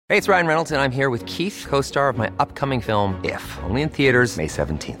Hey, it's Ryan Reynolds, and I'm here with Keith, co-star of my upcoming film, If, only in theaters May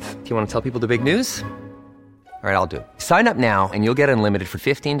 17th. Do you want to tell people the big news? All right, I'll do it. Sign up now and you'll get unlimited for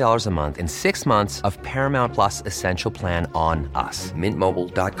 $15 a month and 6 months of Paramount Plus Essential Plan on us.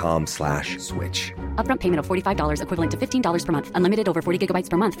 MintMobile.com/switch. Upfront payment of $45 equivalent to $15 per month. Unlimited over 40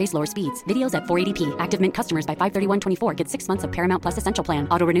 gigabytes per month. Face lower speeds. Videos at 480p. Active Mint customers by 531.24 get 6 months of Paramount Plus Essential Plan.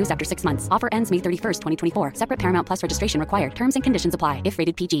 Auto renews after 6 months. Offer ends May 31st, 2024. Separate Paramount Plus registration required. Terms and conditions apply if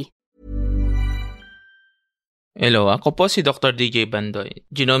rated PG. Hello, ako po si Dr. DJ Bandoy,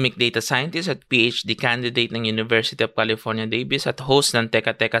 Genomic Data Scientist at PhD candidate ng University of California, Davis at host ng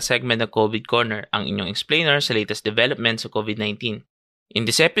Teka Teka segment ng COVID Corner, ang inyong explainer sa latest developments sa COVID-19. In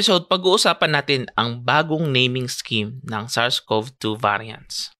this episode, pag-uusapan natin ang bagong naming scheme ng SARS-CoV-2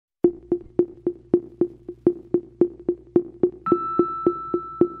 variants.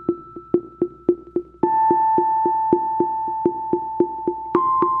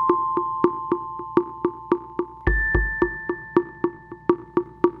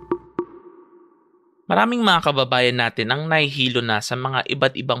 Maraming mga kababayan natin ang nahihilo na sa mga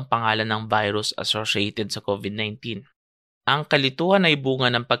iba't ibang pangalan ng virus associated sa COVID-19. Ang kalituhan ay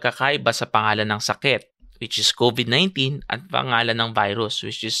bunga ng pagkakaiba sa pangalan ng sakit, which is COVID-19, at pangalan ng virus,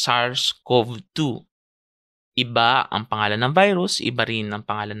 which is SARS-CoV-2. Iba ang pangalan ng virus, iba rin ang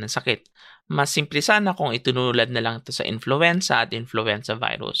pangalan ng sakit. Mas simple sana kung itunulad na lang ito sa influenza at influenza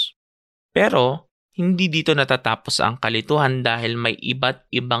virus. Pero, hindi dito natatapos ang kalituhan dahil may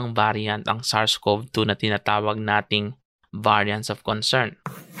iba't ibang variant ang SARS-CoV-2 na tinatawag nating variants of concern.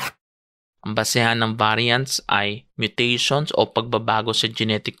 Ang basehan ng variants ay mutations o pagbabago sa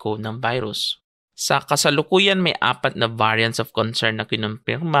genetic code ng virus. Sa kasalukuyan may 4 na variants of concern na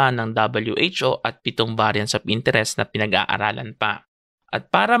kinumpirma ng WHO at 7 variants of interest na pinag-aaralan pa.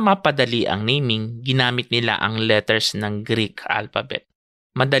 At para mapadali ang naming, ginamit nila ang letters ng Greek alphabet.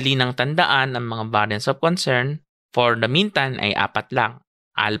 Madali nang tandaan ang mga variants of concern. For the meantime ay 4 lang.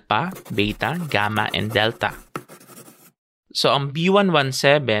 Alpha, Beta, Gamma, and Delta. So ang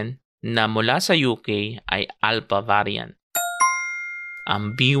B117 na mula sa UK ay Alpha variant.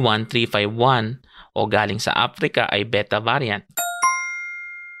 Ang B1351 o galing sa Africa ay Beta variant.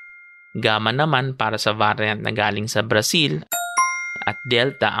 Gamma naman para sa variant na galing sa Brazil at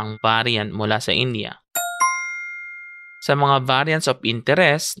Delta ang variant mula sa India. Sa mga variants of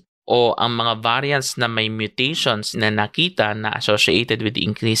interest o ang mga variants na may mutations na nakita na associated with the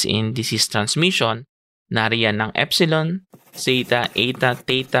increase in disease transmission, nariyan ng Epsilon, Zeta, Eta,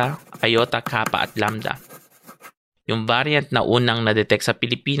 Theta, Iota, Kappa at Lambda. Yung variant na unang na-detect sa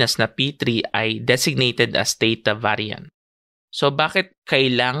Pilipinas na P3 ay designated as Theta variant. So bakit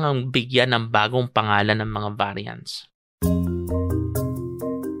kailangang bigyan ng bagong pangalan ng mga variants?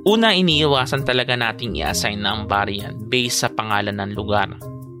 Una, iniiwasan talaga nating i-assign na ang variant based sa pangalan ng lugar.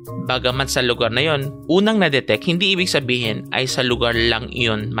 Bagamat sa lugar na yon, unang na-detect, hindi ibig sabihin ay sa lugar lang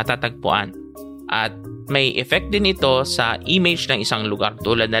iyon matatagpuan. At may effect din ito sa image ng isang lugar.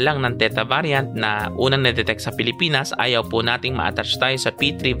 Tulad na lang ng Theta variant na unang na-detect sa Pilipinas, ayaw po nating ma-attach tayo sa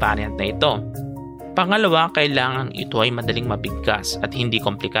P3 variant na ito. Pangalawa, kailangan ito ay madaling mabigkas at hindi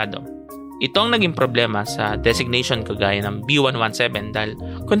komplikado. Ito ang naging problema sa designation kagaya ng B117 dahil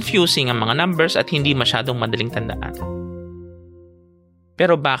confusing ang mga numbers at hindi masyadong madaling tandaan.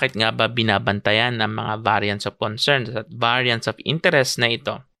 Pero bakit nga ba binabantayan ng mga variants of concern at variants of interest na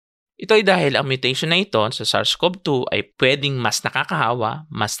ito? Ito ay dahil ang mutation na ito sa SARS-CoV-2 ay pwedeng mas nakakahawa,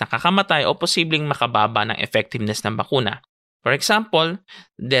 mas nakakamatay o posibleng makababa ng effectiveness ng bakuna. For example,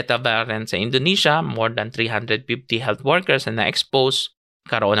 Delta variant sa Indonesia, more than 350 health workers na na-expose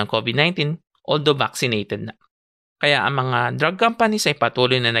karoon ng COVID-19 although vaccinated na. Kaya ang mga drug companies ay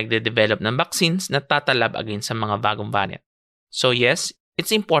patuloy na nagde-develop ng vaccines na tatalab against sa mga bagong variant. So yes, it's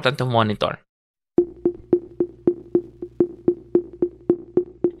important to monitor.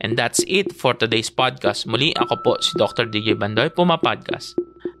 And that's it for today's podcast. Muli ako po si Dr. DJ Bandoy, Puma Podcast.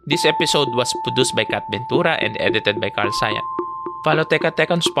 This episode was produced by Kat Ventura and edited by Carl Sayan. Follow Teka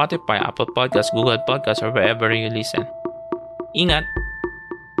Teka on Spotify, Apple Podcasts, Google Podcasts, or wherever you listen. Ingat!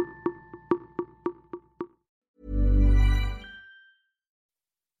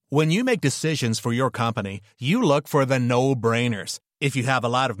 When you make decisions for your company, you look for the no-brainers. If you have a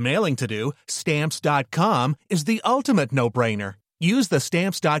lot of mailing to do, Stamps.com is the ultimate no-brainer. Use the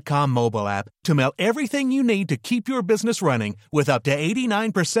Stamps.com mobile app to mail everything you need to keep your business running with up to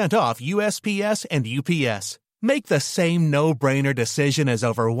 89% off USPS and UPS. Make the same no-brainer decision as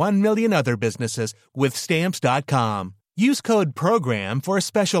over 1 million other businesses with Stamps.com. Use code PROGRAM for a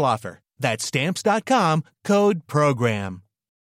special offer. That's Stamps.com, code PROGRAM.